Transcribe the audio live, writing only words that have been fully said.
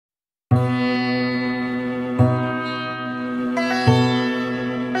Hi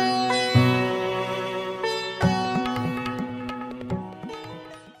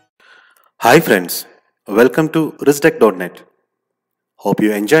friends, welcome to Riztec.net. Hope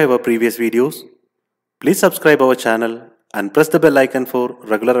you enjoy our previous videos. Please subscribe our channel and press the bell icon for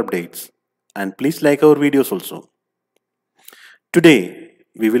regular updates. And please like our videos also. Today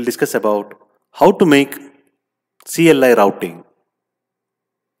we will discuss about how to make CLI routing.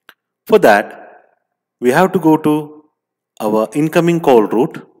 For that, we have to go to our incoming call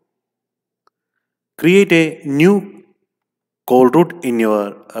route, create a new call route in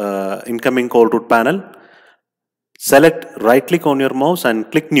your incoming call route panel. Select right click on your mouse and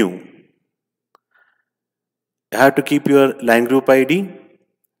click new. You have to keep your line group ID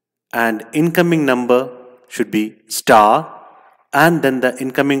and incoming number should be star and then the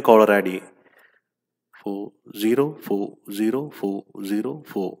incoming caller ID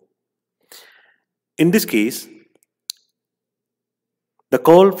 404004. In this case, the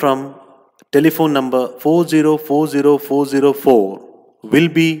call from telephone number 4040404 will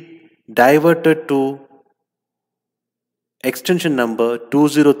be diverted to extension number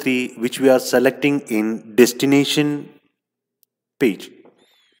 203, which we are selecting in destination page.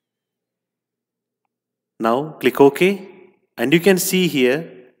 Now click OK and you can see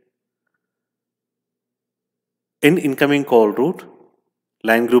here in incoming call route,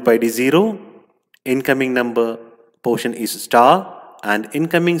 line group ID 0, incoming number portion is star and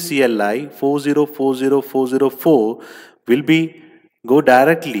incoming CLI 4040404 will be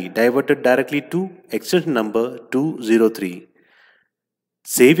diverted directly to extension number 203.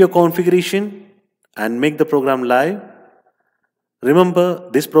 Save your configuration and make the program live. Remember,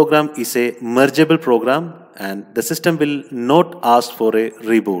 this program is a mergeable program and the system will not ask for a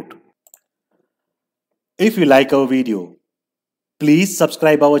reboot. If you like our video, please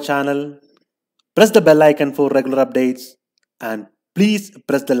subscribe our channel, press the bell icon for regular updates and please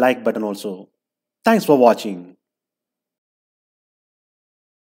press the like button also. Thanks for watching.